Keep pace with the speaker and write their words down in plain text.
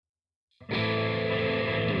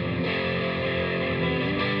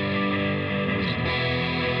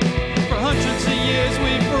news,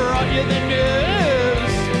 we brought you the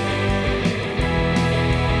news.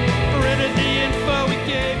 Printed the info, we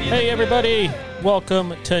gave you. Hey, everybody.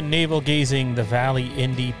 Welcome to Navel Gazing, the Valley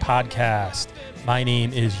Indy podcast. My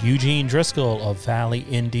name is Eugene Driscoll of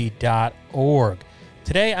valleyindy.org.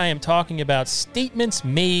 Today, I am talking about statements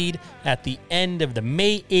made at the end of the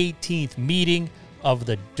May 18th meeting of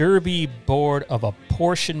the Derby Board of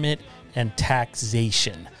Apportionment and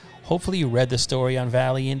Taxation. Hopefully you read the story on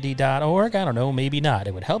valleyindy.org. I don't know, maybe not.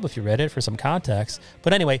 It would help if you read it for some context.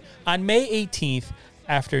 But anyway, on May 18th,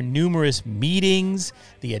 after numerous meetings,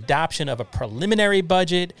 the adoption of a preliminary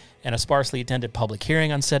budget, and a sparsely attended public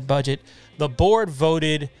hearing on said budget, the board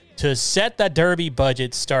voted to set the Derby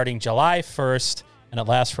budget starting July 1st, and it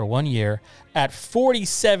lasts for 1 year, at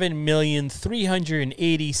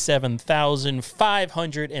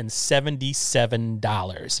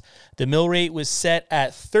 $47,387,577. The mill rate was set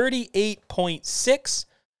at 38.6,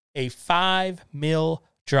 a 5 mil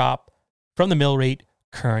drop from the mill rate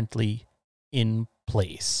currently in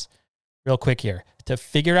place. Real quick here, to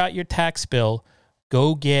figure out your tax bill,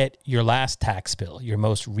 go get your last tax bill, your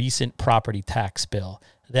most recent property tax bill.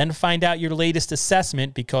 Then find out your latest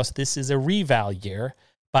assessment, because this is a reval year,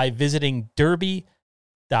 by visiting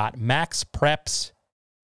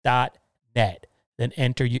derby.maxpreps.net. Then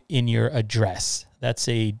enter in your address. That's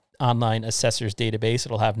a online assessor's database.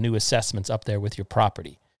 It'll have new assessments up there with your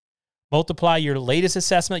property. Multiply your latest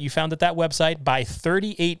assessment you found at that website by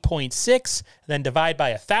 38.6, then divide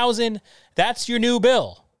by 1,000. That's your new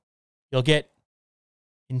bill you'll get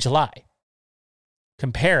in July.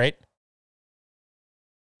 Compare it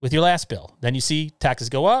with your last bill. Then you see taxes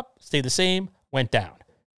go up, stay the same, went down.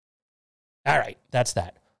 All right, that's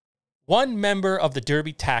that. One member of the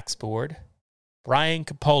Derby Tax Board, Brian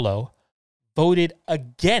Capolo, voted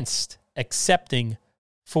against accepting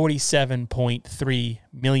 $47.3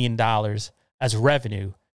 million as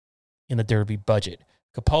revenue in the Derby budget.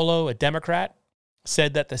 Capolo, a Democrat,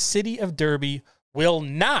 said that the city of Derby will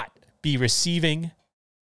not be receiving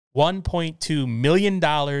 $1.2 million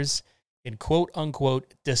in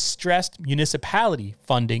quote-unquote distressed municipality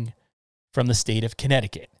funding from the state of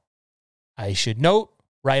Connecticut. I should note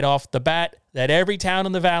right off the bat that every town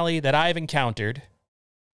in the valley that I've encountered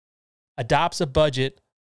adopts a budget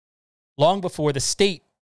long before the state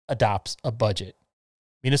adopts a budget.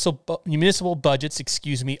 Municipal budgets,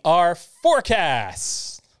 are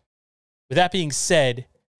forecasts. With that being said,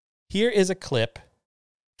 here is a clip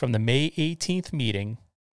from the May 18th meeting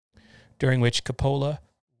during which Capolo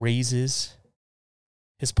raises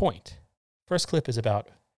his point. First clip is about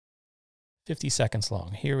 50 seconds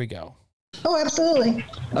long. Here we go. Oh, absolutely.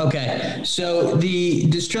 Okay, so the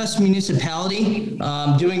distressed municipality,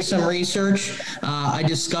 doing some research, I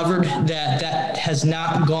discovered that has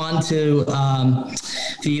not gone to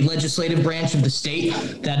the legislative branch of the state.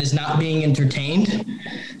 That is not being entertained.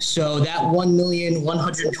 So that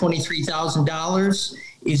 $1,123,000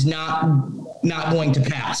 is not going to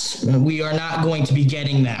pass. We are not going to be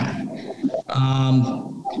getting that.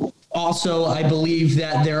 Also, I believe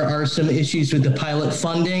that there are some issues with the pilot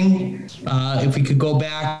funding. If we could go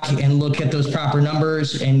back and look at those proper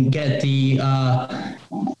numbers and get the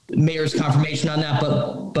mayor's confirmation on that,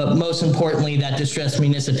 but most importantly, that distressed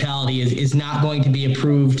municipality is not going to be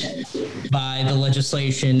approved by the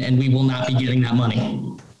legislation, and we will not be getting that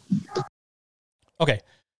money. Okay,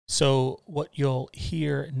 so what you'll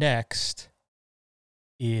hear next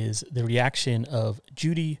is the reaction of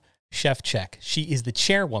Judy Shevchik. She is the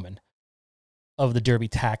chairwoman of the Derby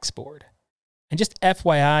Tax Board. And just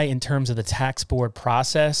FYI, in terms of the tax board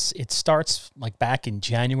process, it starts like back in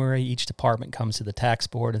January. Each department comes to the tax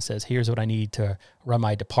board and says, here's what I need to run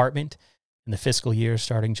my department in the fiscal year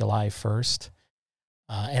starting July 1st.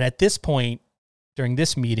 And at this point, during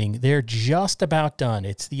this meeting, they're just about done.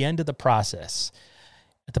 It's the end of the process.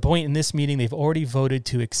 At the point in this meeting, they've already voted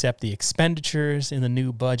to accept the expenditures in the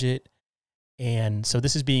new budget. And so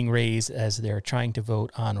this is being raised as they're trying to vote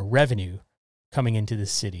on revenue coming into the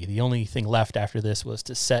city. The only thing left after this was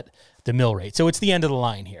to set the mill rate. So it's the end of the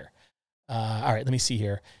line here. All right, let me see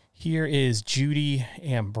here. Here is Judy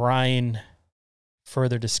and Brian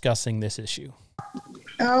further discussing this issue.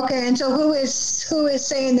 Okay, and so who is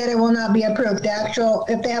saying that it will not be approved? The actual,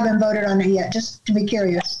 if they haven't voted on it yet, just to be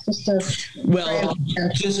curious.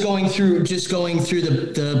 Just going through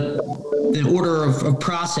the order of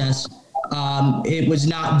process. It was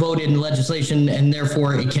not voted in legislation, and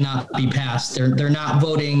therefore it cannot be passed. They're not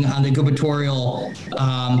voting on the gubernatorial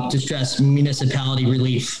distressed municipality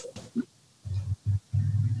relief.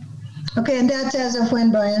 Okay, and that's as of when,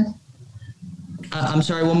 Brian? I'm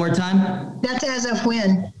sorry, one more time? That's as of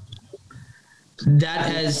when? that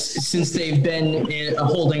has, since they've been in a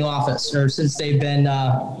holding office, or since they've been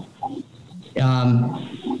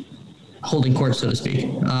holding court, so to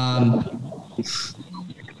speak.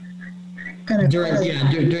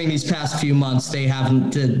 During these past few months, they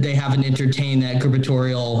haven't entertained that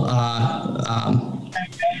gubernatorial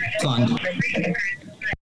fund.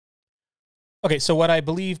 Okay, so what I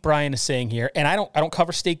believe Brian is saying here, and I don't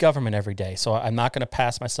cover state government every day, so I'm not going to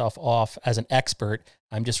pass myself off as an expert.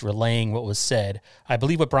 I'm just relaying what was said. I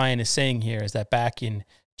believe what Brian is saying here is that back in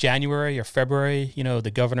January or February,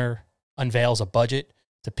 the governor unveils a budget.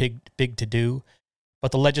 It's a big to do.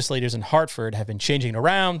 But the legislators in Hartford have been changing it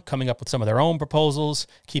around, coming up with some of their own proposals,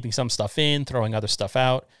 keeping some stuff in, throwing other stuff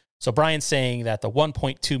out. So Brian's saying that the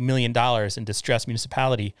 $1.2 million in distressed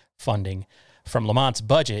municipality funding from Lamont's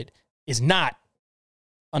budget is not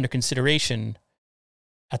under consideration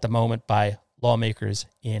at the moment by lawmakers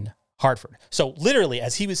in Hartford. So literally,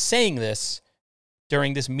 as he was saying this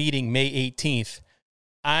during this meeting, May 18th,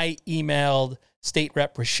 I emailed State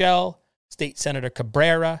Rep Rochelle, State Senator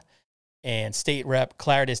Cabrera, and State Rep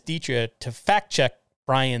Claritas Dietrich to fact check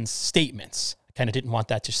Brian's statements. I kind of didn't want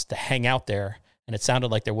that just to hang out there, and it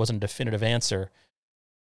sounded like there wasn't a definitive answer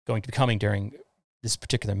going to be coming during this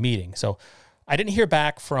particular meeting. So I didn't hear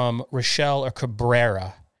back from Rochelle or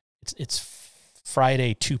Cabrera. It's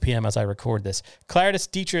Friday, 2 p.m. as I record this. Claritas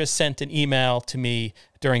Dietrich sent an email to me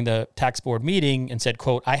during the tax board meeting and said,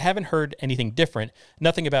 quote, "I haven't heard anything different,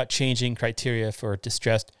 nothing about changing criteria for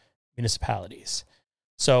distressed municipalities."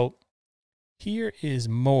 So here is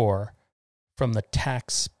more from the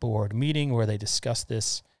tax board meeting where they discussed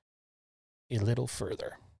this a little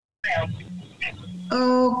further.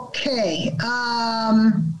 Okay.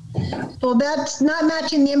 Well, that's not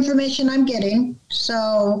matching the information I'm getting.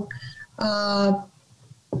 So I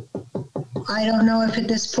don't know if at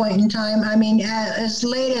this point in time, I mean, as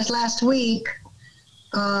late as last week,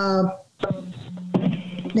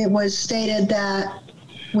 it was stated that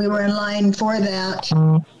we were in line for that.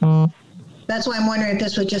 That's why I'm wondering if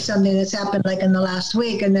this was just something that's happened like in the last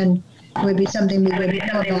week, and then it would be something we wouldn't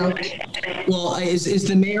know about. Well, is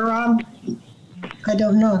the mayor on? I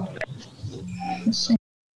don't know. Let's see.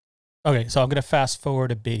 Okay, so I'm going to fast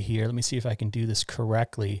forward a bit here. Let me see if I can do this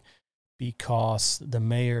correctly because the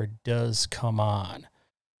mayor does come on.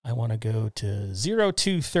 I want to go to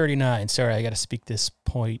 0239. Sorry, I got to speak this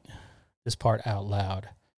part out loud.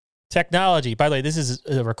 Technology. By the way, this is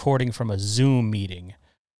a recording from a Zoom meeting,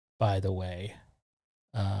 by the way.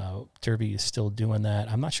 Derby is still doing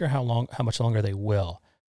that. I'm not sure how much longer they will.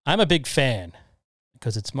 I'm a big fan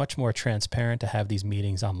because it's much more transparent to have these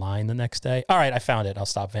meetings online the next day. All right, I found it. I'll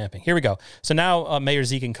stop vamping. Here we go. So now Mayor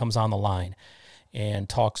Zikin comes on the line and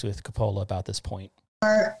talks with Coppola about this point.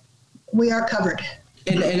 We are covered.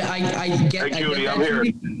 And I get. Hey, Judy, I'm here.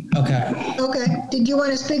 Okay. Okay. Did you want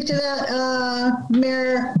to speak to that,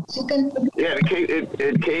 Mayor Zikin? Yeah,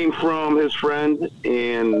 it came from his friend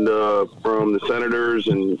and from the senators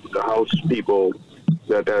and the House people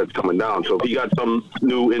that's coming down. So if he got some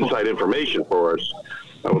new inside information for us,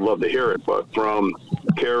 I would love to hear it. But from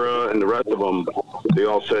Kara and the rest of them, they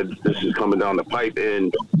all said this is coming down the pipe.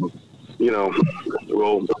 And,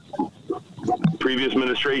 previous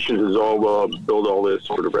administrations has all built all this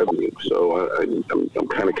sort of revenue. So I'm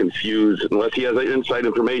kind of confused. Unless he has inside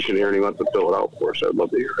information here and he wants to fill it out for us, I'd love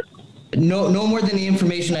to hear it. No more than the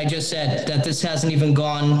information I just said, that this hasn't even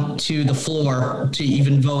gone to the floor to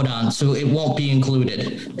even vote on, so it won't be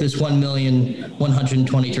included, this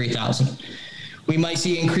 $1,123,000. We might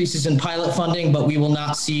see increases in pilot funding, but we will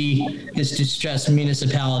not see this distressed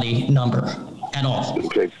municipality number at all.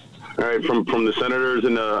 Okay. All right. From the senators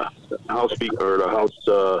and the House speaker, or the House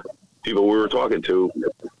people we were talking to,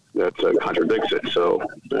 that contradicts it. So,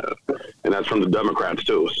 and that's from the Democrats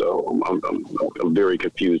too. So I'm very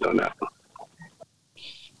confused on that.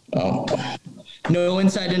 Oh, no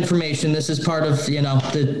inside information. This is part of,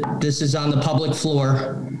 this is on the public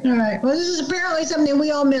floor. All right. Well, this is apparently something we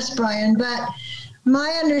all miss, Brian, but my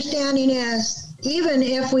understanding is even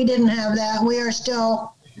if we didn't have that, we are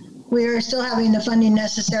still having the funding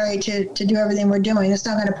necessary to do everything we're doing. It's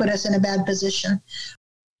not going to put us in a bad position.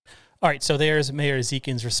 All right, so there's Mayor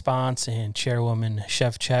Zikin's response and Chairwoman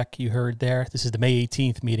Shevchuk you heard there. This is the May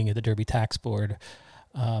 18th meeting of the Derby Tax Board,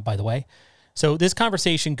 by the way. So this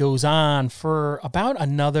conversation goes on for about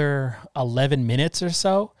another 11 minutes or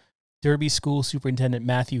so. Derby School Superintendent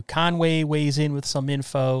Matthew Conway weighs in with some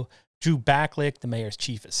info. Drew Backlick, the mayor's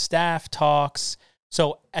chief of staff, talks.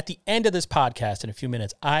 So at the end of this podcast, in a few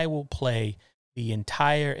minutes, I will play the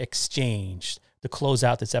entire exchange to close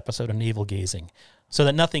out this episode of Navel Gazing so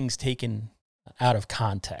that nothing's taken out of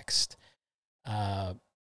context.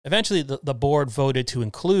 Eventually, the board voted to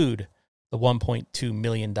include the $1.2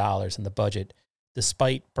 million in the budget,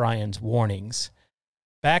 despite Brian's warnings.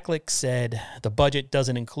 Backlick said the budget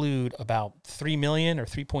doesn't include about $3 million or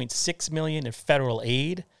 $3.6 million in federal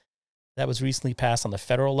aid that was recently passed on the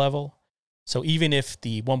federal level. So even if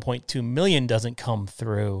the $1.2 million doesn't come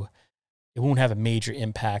through, it won't have a major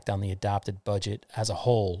impact on the adopted budget as a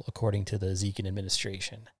whole, according to the Zekin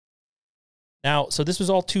administration. Now, so this was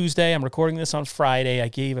all Tuesday. I'm recording this on Friday. I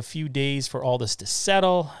gave a few days for all this to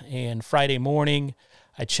settle, and Friday morning,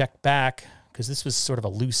 I checked back because this was sort of a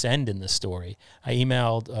loose end in the story. I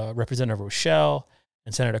emailed Representative Rochelle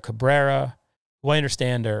and Senator Cabrera, who I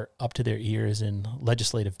understand are up to their ears in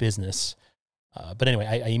legislative business. But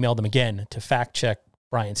anyway, I emailed them again to fact check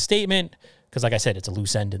Brian's statement, because like I said, it's a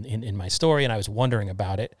loose end in my story, and I was wondering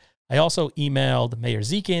about it. I also emailed Mayor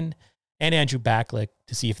Zekin and Andrew Backlick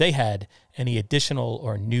to see if they had any additional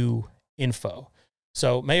or new info.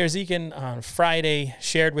 So Mayor Zekin on Friday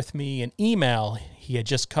shared with me an email he had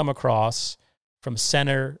just come across from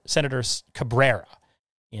Senator Cabrera.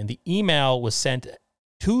 And the email was sent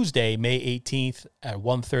Tuesday, May 18th at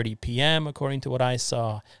 1:30 p.m., according to what I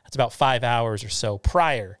saw. That's about 5 hours or so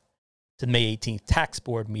prior to the May 18th tax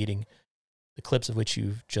board meeting, the clips of which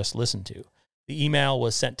you've just listened to. The email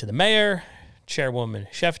was sent to the mayor, Chairwoman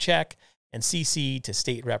Shevchak, and CC to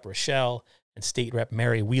State Rep Rochelle and State Rep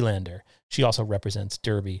Mary Wielander. She also represents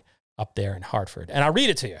Derby up there in Hartford. And I'll read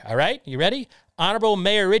it to you, all right? You ready? Honorable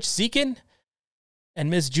Mayor Rich Zekin and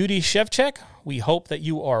Ms. Judy Shevchak, we hope that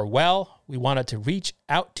you are well. We wanted to reach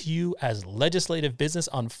out to you as legislative business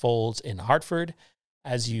unfolds in Hartford.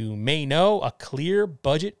 As you may know, a clear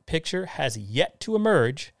budget picture has yet to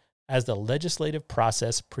emerge as the legislative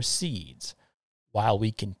process proceeds. While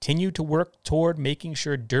we continue to work toward making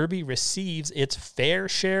sure Derby receives its fair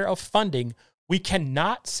share of funding, we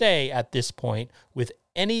cannot say at this point with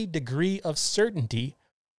any degree of certainty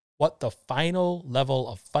what the final level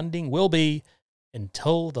of funding will be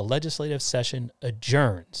until the legislative session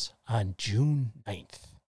adjourns on June 9th.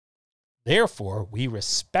 Therefore, we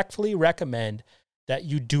respectfully recommend that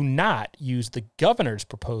you do not use the governor's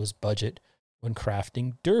proposed budget when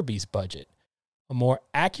crafting Derby's budget. A more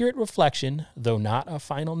accurate reflection, though not a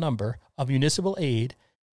final number, of municipal aid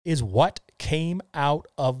is what came out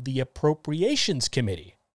of the Appropriations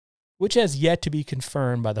Committee, which has yet to be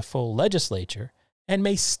confirmed by the full legislature and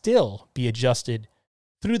may still be adjusted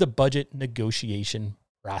through the budget negotiation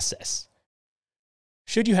process.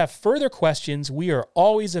 Should you have further questions, we are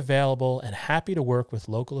always available and happy to work with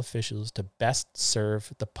local officials to best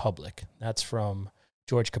serve the public. That's from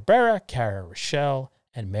George Cabrera, Cara Rochelle,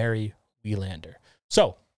 and Mary Wielander.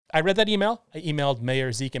 So I read that email. I emailed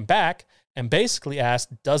Mayor Zekin back and basically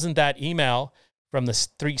asked, doesn't that email from the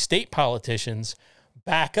three state politicians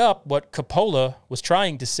back up what Coppola was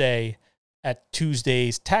trying to say at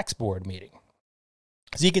Tuesday's tax board meeting?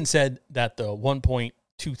 Zekin said that the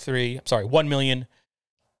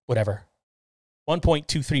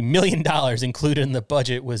 $1.23 million included in the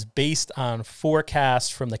budget was based on forecasts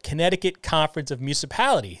from the Connecticut Conference of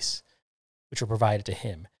Municipalities, which were provided to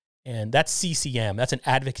him. And that's CCM. That's an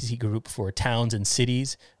advocacy group for towns and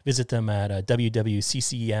cities. Visit them at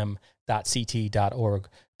www.ccm.ct.org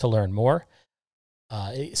to learn more.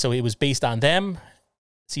 So it was based on them,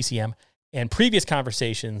 CCM, and previous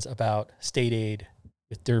conversations about state aid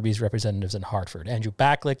with Derby's representatives in Hartford. Andrew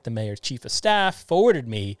Backlick, the mayor's chief of staff, forwarded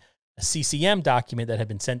me a CCM document that had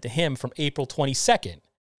been sent to him from April 22nd,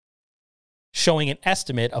 showing an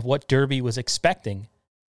estimate of what Derby was expecting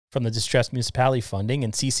from the distressed municipality funding,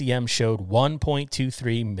 and CCM showed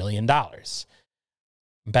 $1.23 million.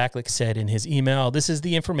 Backlick said in his email, this is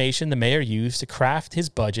the information the mayor used to craft his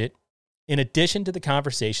budget in addition to the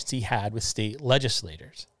conversations he had with state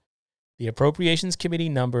legislators. The Appropriations Committee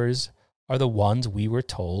numbers are the ones we were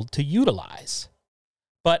told to utilize.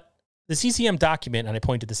 But the CCM document, and I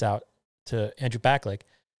pointed this out to Andrew Backlick,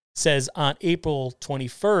 says on April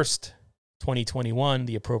 21st, 2021,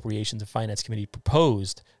 the Appropriations and Finance Committee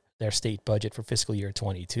proposed their state budget for fiscal year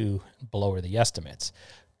 22, below the estimates.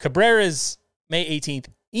 Cabrera's May 18th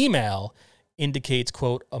email indicates,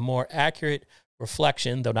 quote, a more accurate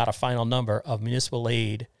reflection, though not a final number, of municipal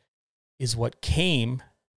aid is what came,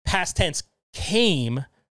 past tense, came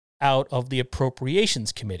out of the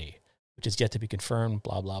Appropriations Committee, which is yet to be confirmed,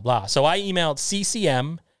 blah, blah, blah. So I emailed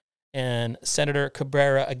CCM and Senator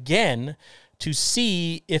Cabrera again to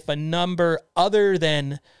see if a number other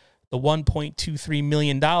than the $1.23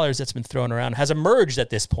 million that's been thrown around has emerged at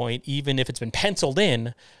this point, even if it's been penciled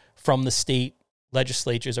in from the state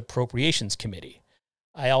legislature's Appropriations Committee.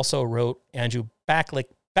 I also wrote Andrew Backlick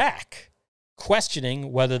back,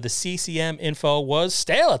 questioning whether the CCM info was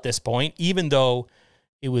stale at this point, even though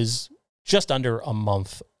it was just under a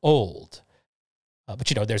month old. But,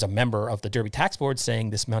 there's a member of the Derby Tax Board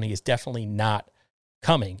saying this money is definitely not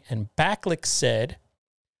coming. And Backlick said,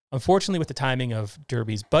 unfortunately, with the timing of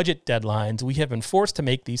Derby's budget deadlines, we have been forced to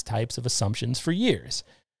make these types of assumptions for years.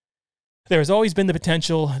 There has always been the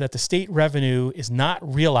potential that the state revenue is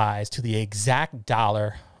not realized to the exact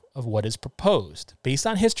dollar of what is proposed. Based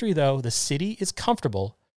on history, though, the city is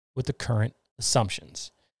comfortable with the current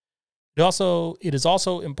assumptions. It is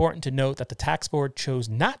also important to note that the tax board chose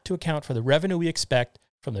not to account for the revenue we expect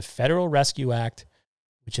from the Federal Rescue Act,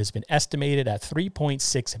 which has been estimated at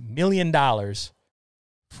 $3.6 million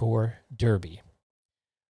for Derby.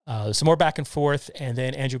 Some more back and forth, and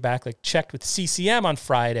then Andrew Backlick checked with CCM on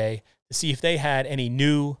Friday to see if they had any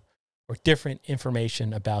new or different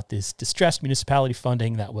information about this distressed municipality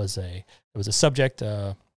funding that was a subject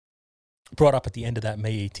brought up at the end of that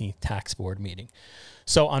May 18th tax board meeting.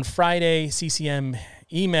 So on Friday, CCM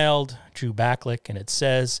emailed Drew Backlick, and it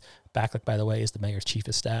says, Backlick, by the way, is the mayor's chief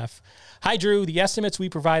of staff. Hi, Drew. The estimates we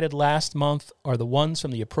provided last month are the ones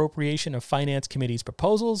from the Appropriation of Finance Committee's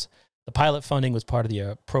proposals. The pilot funding was part of the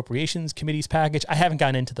Appropriations Committee's package. I haven't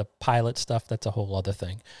gotten into the pilot stuff. That's a whole other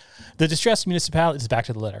thing. The distressed municipality, this is back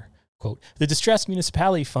to the letter, quote, the distressed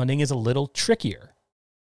municipality funding is a little trickier.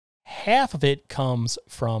 Half of it comes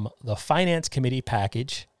from the Finance Committee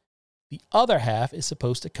package. The other half is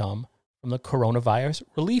supposed to come from the Coronavirus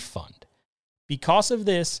Relief Fund. Because of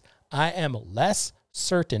this, I am less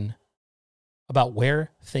certain about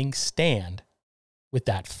where things stand with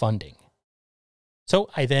that funding. So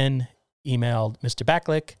I then emailed Mr.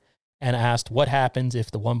 Backlick and asked what happens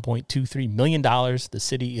if the $1.23 million the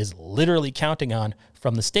city is literally counting on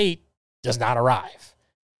from the state does not arrive.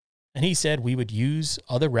 And he said we would use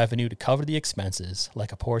other revenue to cover the expenses,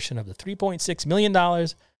 like a portion of the $3.6 million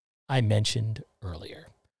I mentioned earlier.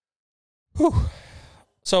 Whew.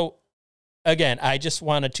 So, again, I just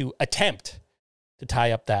wanted to attempt to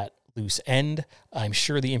tie up that loose end. I'm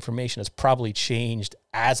sure the information has probably changed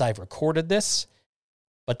as I've recorded this,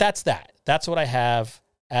 but that's that. That's what I have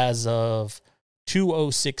as of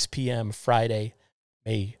 2:06 p.m. Friday,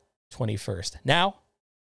 May 21st. Now,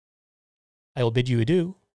 I will bid you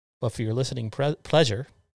adieu, but for your listening pleasure,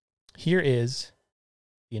 here is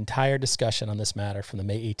the entire discussion on this matter from the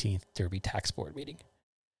May 18th Derby Tax Board meeting.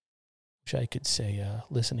 Wish I could say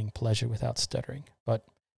listening pleasure without stuttering. But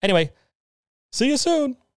anyway, see you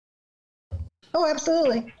soon. Oh,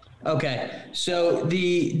 absolutely. Okay, so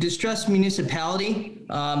the distressed municipality,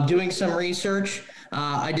 doing some research,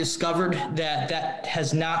 I discovered that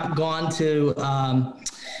has not gone to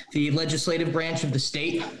the legislative branch of the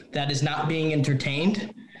state. That is not being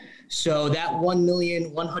entertained. So that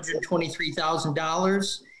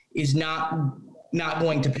 $1,123,000 is not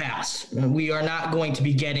going to pass. We are not going to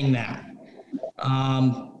be getting that.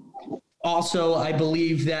 Also, I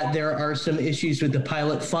believe that there are some issues with the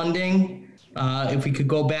pilot funding. If we could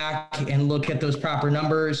go back and look at those proper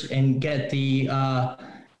numbers and get the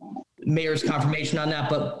mayor's confirmation on that,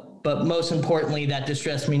 but most importantly, that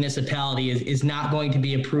distressed municipality is not going to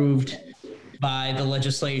be approved by the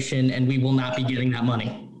legislation, and we will not be getting that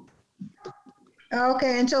money.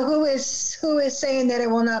 Okay, and so who is saying that it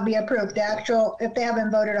will not be approved? The actual, if they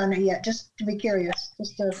haven't voted on it yet, just to be curious,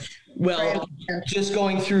 Well, just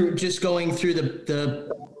going through the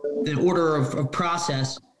order of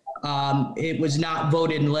process. It was not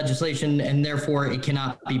voted in legislation, and therefore it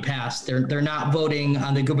cannot be passed. They're not voting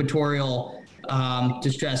on the gubernatorial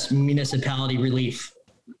distressed municipality relief.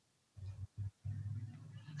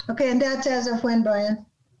 Okay, and that's as of when, Brian?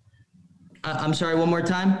 I'm sorry, one more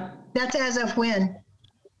time? That's as of when?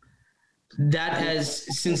 That has,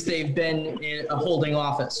 since they've been in a holding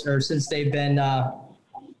office, or since they've been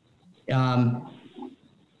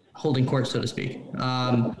holding court, so to speak.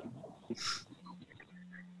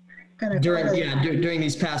 During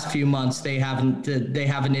these past few months, they haven't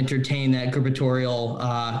entertained that gubernatorial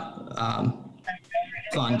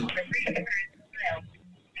fund.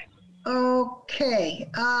 Okay.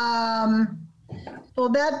 Well,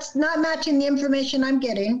 that's not matching the information I'm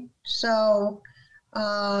getting. So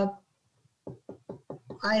I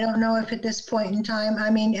don't know if at this point in time,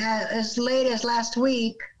 I mean, as late as last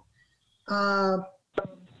week, it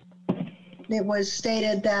was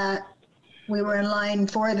stated that we were in line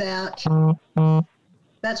for that.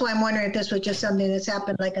 That's why I'm wondering if this was just something that's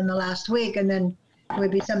happened like in the last week, and then it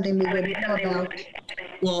would be something we wouldn't know about.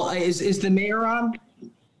 Well, is the mayor on?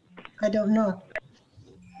 I don't know.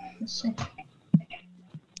 Let's see.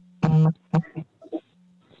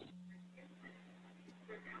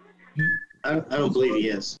 I don't believe he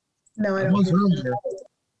is. No, I don't.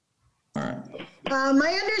 All right.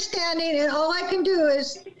 My understanding, and all I can do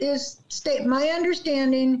is state my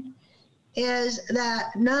understanding is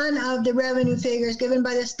that none of the revenue figures given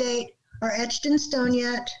by the state are etched in stone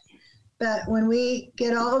yet. But when we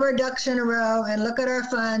get all of our ducks in a row and look at our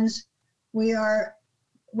funds, we are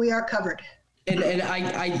covered. And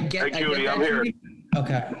I get. Hey, Judy, I get that, I'm here. Judy.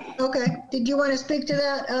 Okay. Okay. Did you want to speak to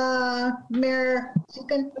that, Mayor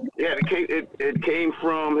Seacon? Yeah, it came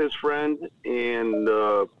from his friend and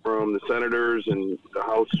from the senators and the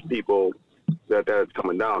House people that's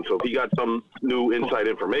coming down. So if he got some new inside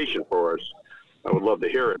information for us, I would love to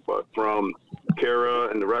hear it. But from Kara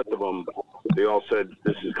and the rest of them, they all said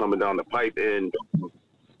this is coming down the pipe. And,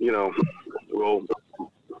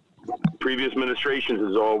 previous administrations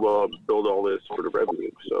has all built all this for the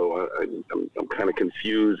revenue. So I'm kind of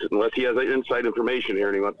confused. Unless he has inside information here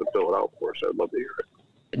and he wants to fill it out for us, I'd love to hear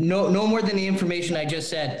it. No more than the information I just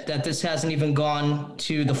said, that this hasn't even gone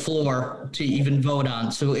to the floor to even vote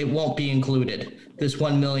on. So it won't be included, this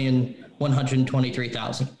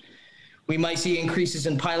 $1,123,000. We might see increases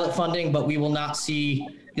in pilot funding, but we will not see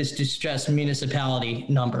this distressed municipality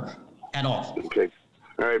number at all. Okay.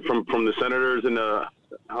 All right. From the senators and the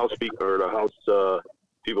House speaker, or the House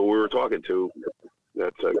people we were talking to,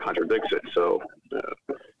 that contradicts it. So,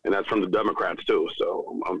 and that's from the Democrats too.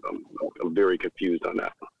 So I'm very confused on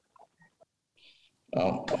that.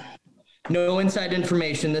 Oh, no inside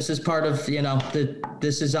information. This is part of,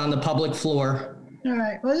 this is on the public floor. All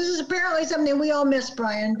right. Well, this is apparently something we all miss,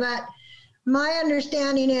 Brian, but my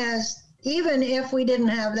understanding is even if we didn't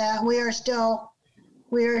have that, we are still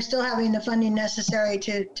having the funding necessary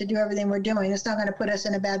to do everything we're doing. It's not going to put us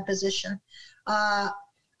in a bad position.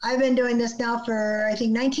 I've been doing this now for, I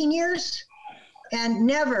think, 19 years, and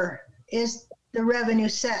never is the revenue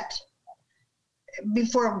set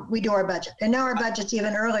before we do our budget. And now our budget's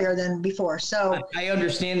even earlier than before. So I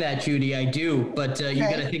understand that, Judy. I do. But you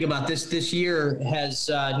got to think about this. This year has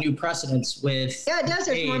new precedents with. Yeah, it does.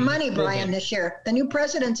 There's more money, Brian, this year. The new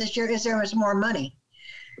precedent this year is there was more money.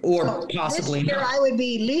 Or so possibly this year, not. I would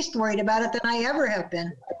be least worried about it than I ever have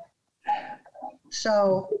been.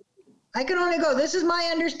 So I can only go. This is my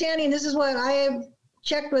understanding. This is what I have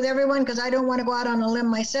checked with everyone because I don't want to go out on a limb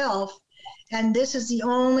myself. And this is the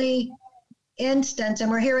only instance, and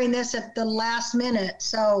we're hearing this at the last minute.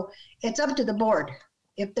 So it's up to the board.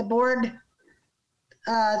 If the board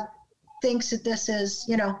thinks that this is,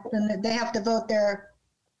 then they have to vote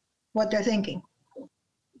what they're thinking.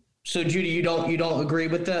 So Judy, you don't agree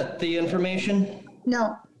with the information?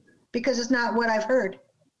 No, because it's not what I've heard.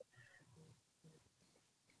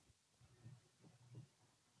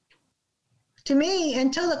 To me,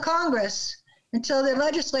 until the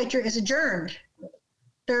legislature is adjourned,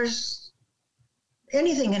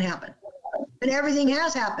 anything can happen. And everything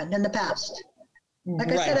has happened in the past.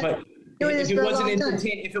 Like I said, but if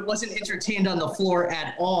it wasn't entertained on the floor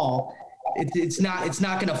at all, it's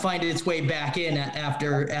not going to find its way back in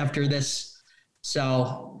after this.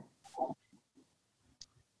 So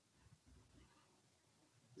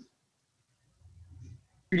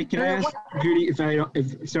Judy, can I ask Judy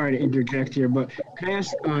sorry to interject here, but can I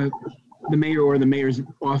ask the mayor or the mayor's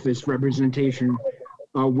office representation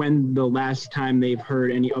when the last time they've heard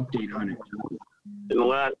any update on it? In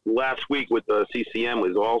the last week with the CCM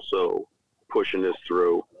was also pushing this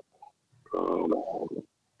through.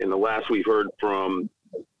 In the last we've heard from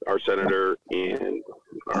our senator and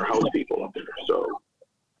our House people up there. So,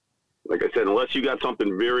 like I said, unless you got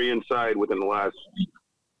something very inside within the last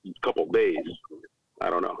couple of days, I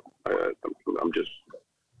don't know. I'd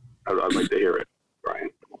like to hear it, Brian.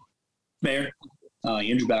 Mayor,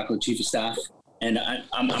 Andrew Backlund, Chief of Staff, and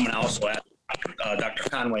I'm going to also add Dr.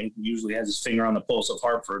 Conway, who usually has his finger on the pulse of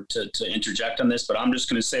Hartford, to interject on this, but I'm just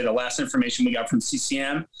going to say the last information we got from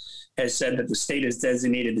CCM has said that the state has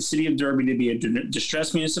designated the city of Derby to be a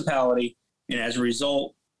distressed municipality, and as a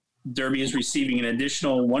result, Derby is receiving an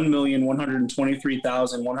additional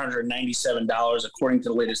 $1,123,197 according to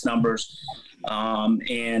the latest numbers.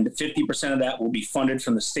 And 50% of that will be funded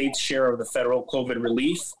from the state's share of the federal COVID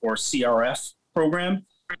relief or CRF program,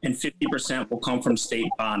 and 50% will come from state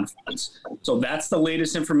bond funds. So that's the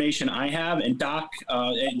latest information I have. And Doc,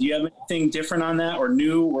 do you have anything different on that or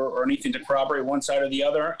new or anything to corroborate one side or the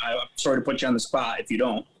other? I'm sorry to put you on the spot if you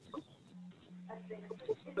don't.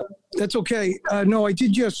 That's okay. No, I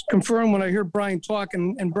did just confirm when I heard Brian talk,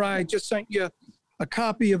 and Brian, I just sent you a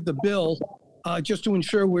copy of the bill just to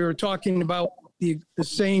ensure we were talking about the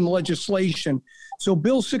same legislation. So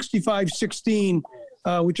Bill 6516,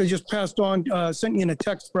 which I just passed on, sent you in a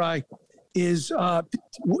text, Brian, is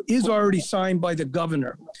already signed by the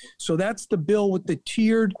governor. So that's the bill with the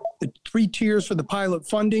tiered the 3 tiers for the pilot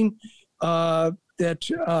funding that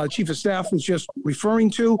Chief of Staff was just referring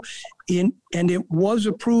to, and it was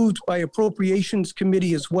approved by Appropriations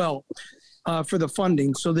Committee as well for the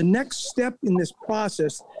funding. So the next step in this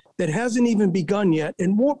process that hasn't even begun yet,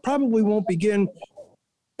 and probably won't begin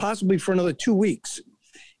possibly for another 2 weeks,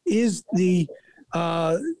 is the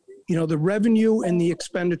the revenue and the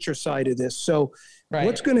expenditure side of this. So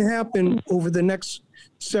what's going to happen over the next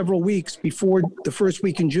several weeks before the first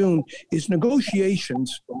week in June is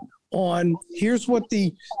negotiations on here's what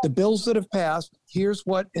the bills that have passed, here's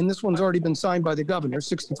what, and this one's already been signed by the governor,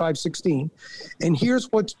 6516, and here's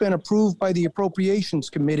what's been approved by the Appropriations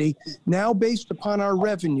Committee, now based upon our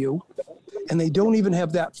revenue, and they don't even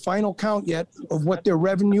have that final count yet of what their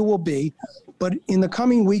revenue will be, but in the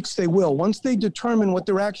coming weeks they will. Once they determine what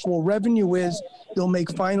their actual revenue is, they'll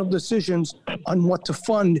make final decisions on what to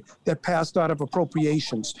fund that passed out of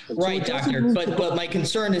appropriations. Right, Doctor. But my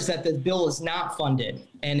concern is that the bill is not funded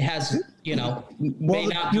and has, may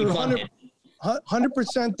not be funded.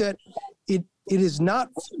 100% that it is not,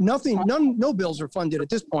 no bills are funded at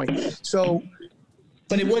this point. So,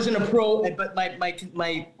 but it wasn't but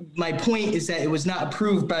my point is that it was not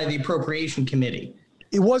approved by the Appropriation Committee.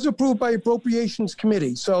 It was approved by Appropriations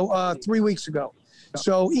Committee, so 3 weeks ago.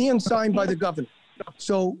 So and signed by the governor.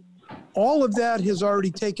 So all of that has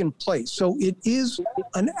already taken place. So it is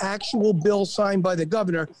an actual bill signed by the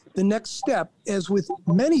governor. The next step, as with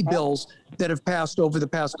many bills that have passed over the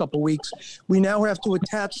past couple of weeks, we now have to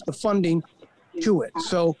attach the funding to it.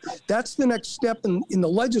 So that's the next step in the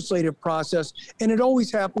legislative process. And it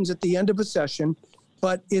always happens at the end of a session,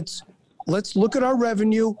 but it's, let's look at our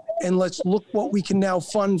revenue and let's look what we can now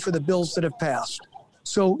fund for the bills that have passed.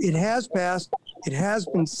 So it has passed, it has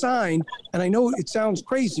been signed, and I know it sounds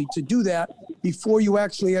crazy to do that before you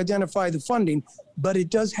actually identify the funding, but it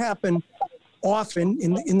does happen often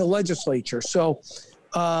in the legislature. So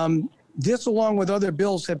this, along with other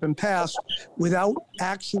bills, have been passed without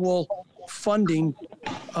actual funding,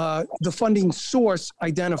 the funding source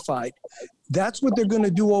identified. That's what they're going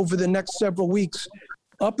to do over the next several weeks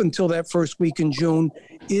up until that first week in June,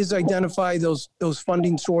 is identify those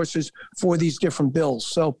funding sources for these different bills.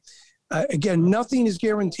 So again, nothing is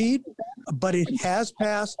guaranteed, but it has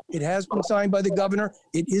passed. It has been signed by the governor.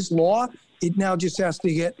 It is law. It now just has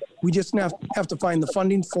to we just have to find the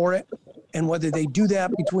funding for it. And whether they do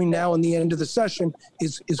that between now and the end of the session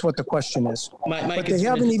is what the question is. But they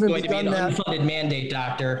haven't even begun that. Unfunded mandate,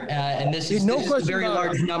 Doctor, and this is a very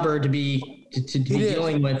large number to be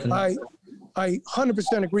dealing with. I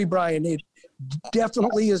 100% agree, Brian. It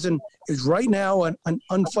definitely is right now an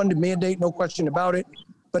unfunded mandate, no question about it.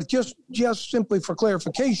 But just simply for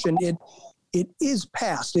clarification, it is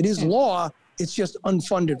passed. It is law. It's just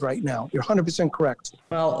unfunded right now. You're 100% correct.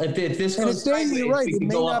 Well, if this goes sideways, you're right. It may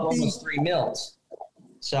not be almost 3 mils.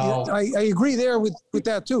 So I agree there with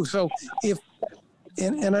that too. So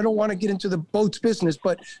and I don't want to get into the boats business,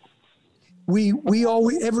 but we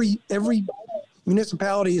always every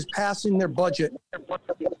municipality is passing their budget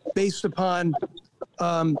based upon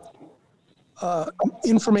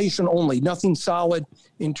information only, nothing solid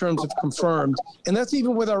in terms of confirmed. And that's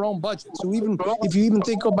even with our own budget. So even if you even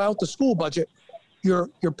think about the school budget, you're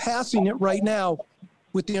passing it right now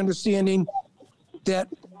with the understanding that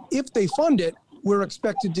if they fund it, we're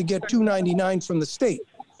expected to get $299 from the state.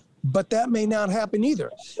 But that may not happen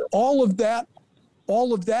either. All of that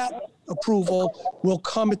approval will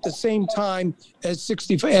come at the same time as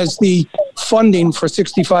the funding for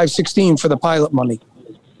 6516 for the pilot money.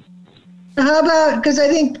 How about, because I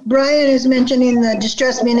think Brian is mentioning the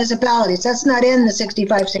distressed municipalities. That's not in the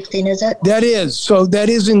 6516, is it? That is. So that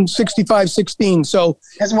is in 6516. So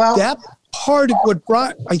as well, that part of what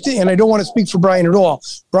Brian, I think, and I don't want to speak for Brian at all.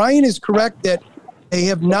 Brian is correct that they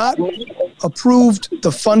have not approved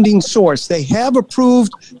the funding source. They have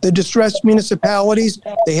approved the distressed municipalities.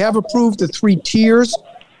 They have approved the 3 tiers.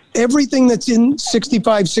 Everything that's in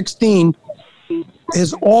 6516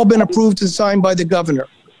 has all been approved and signed by the governor.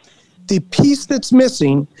 The piece that's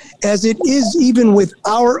missing, as it is even with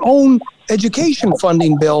our own education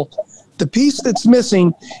funding bill, the piece that's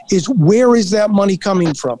missing is where is that money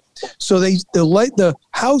coming from? So the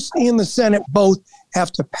House and the Senate both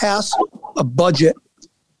have to pass a budget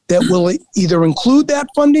that will either include that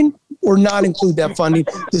funding or not include that funding.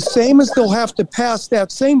 The same as they'll have to pass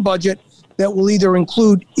that same budget that will either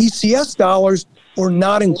include ECS dollars or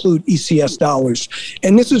not include ECS dollars.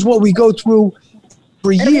 And this is what we go through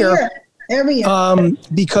every year.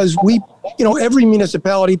 Because every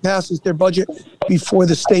municipality passes their budget before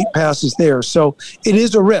the state passes theirs. So it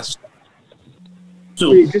is a risk.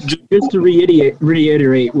 So Just to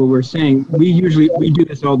reiterate what we're saying, we do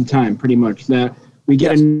this all the time, pretty much. That we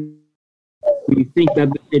get we think that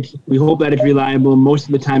we hope that it's reliable. Most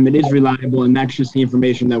of the time, it is reliable, and that's just the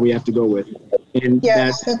information that we have to go with. And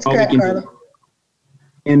Yes, that's all we correct, can Carla. do.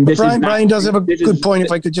 And this Brian does have a good point.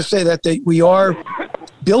 If I could just say that we are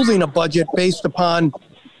building a budget based upon,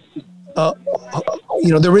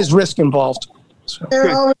 there is risk involved. So.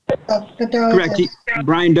 They're always, but they're always Correct.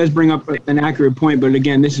 Brian does bring up an accurate point, but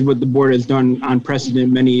again, this is what the board has done on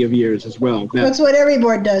precedent many of years as well. That's what every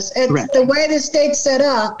board does. It's Correct. the way the state's set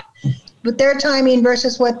up with their timing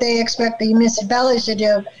versus what they expect the municipalities to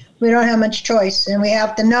do. We don't have much choice, and we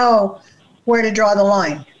have to know where to draw the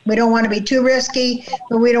line. We don't want to be too risky,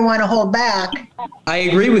 but we don't want to hold back. I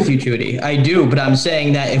agree with you, Judy. I do, but I'm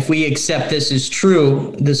saying that if we accept this as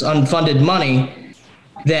true, this unfunded money,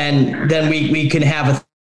 then we can have a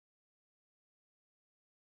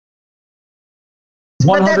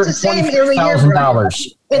But that's the same every year, Brian.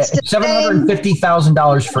 It's the same.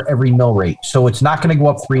 $750,000 for every mill rate. So it's not going to go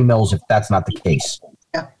up 3 mills if that's not the case.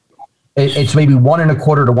 Yeah. It's maybe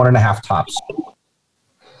 1.25 to 1.5 tops.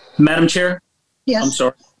 Madam Chair? Yes. I'm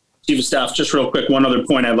sorry. Chief of Staff, just real quick, one other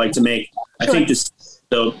point I'd like to make. I Sure. think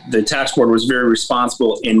the tax board was very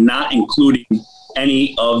responsible in not including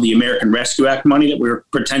any of the American Rescue Act money that we were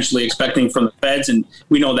potentially expecting from the feds. And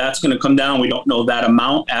we know that's going to come down. We don't know that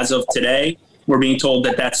amount as of today. We're being told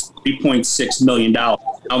that that's $3.6 million. Now,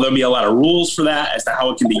 there'll be a lot of rules for that as to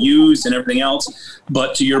how it can be used and everything else.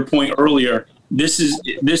 But to your point earlier, this is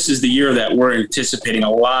the year that we're anticipating a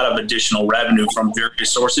lot of additional revenue from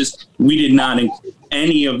various sources. We did not include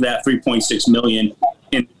any of that $3.6 million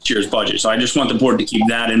in this year's budget. So I just want the board to keep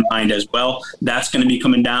that in mind as well. That's going to be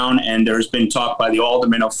coming down, and there's been talk by the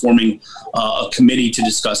aldermen of forming a committee to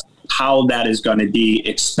discuss how that is going to be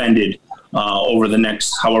expended over the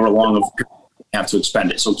next however long of period we have to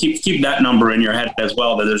expend it. So keep that number in your head as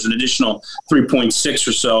well, that there's an additional 3.6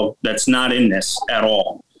 or so that's not in this at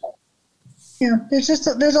all. Yeah, there's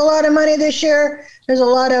a lot of money this year. There's a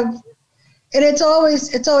lot of, and it's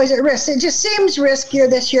always at risk. It just seems riskier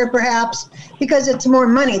this year, perhaps, because it's more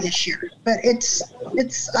money this year. But it's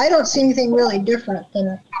I don't see anything really different than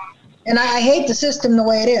it. And I hate the system the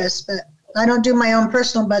way it is, but I don't do my own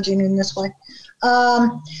personal budgeting in this way.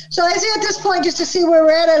 So I see at this point, just to see where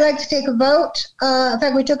we're at, I'd like to take a vote. In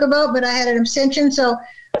fact, we took a vote, but I had an abstention. So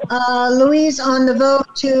Louise, on the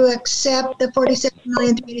vote to accept the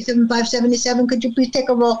 $47,387,577, could you please take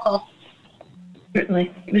a roll call?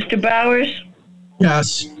 Certainly. Mr. Bowers?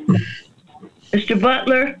 Yes. Mr.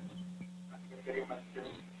 Butler?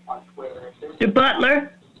 Mr.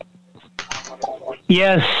 Butler?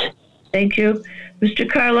 Yes. Thank you. Mr.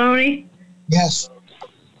 Carloni? Yes.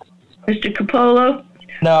 Mr. Capolo?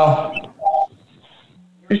 no.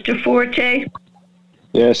 Mr. Forte?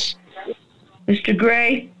 Yes. Mr.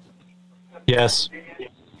 Gray? Yes.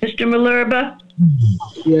 Mr. Malerba?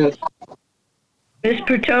 Yes. Ms.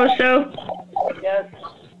 Pertoso? Yes.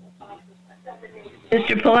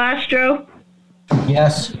 Mr. Palastro?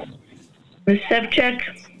 Yes. Ms. Sevcek?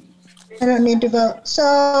 I don't need to vote.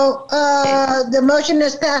 So the motion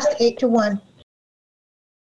is passed 8-1.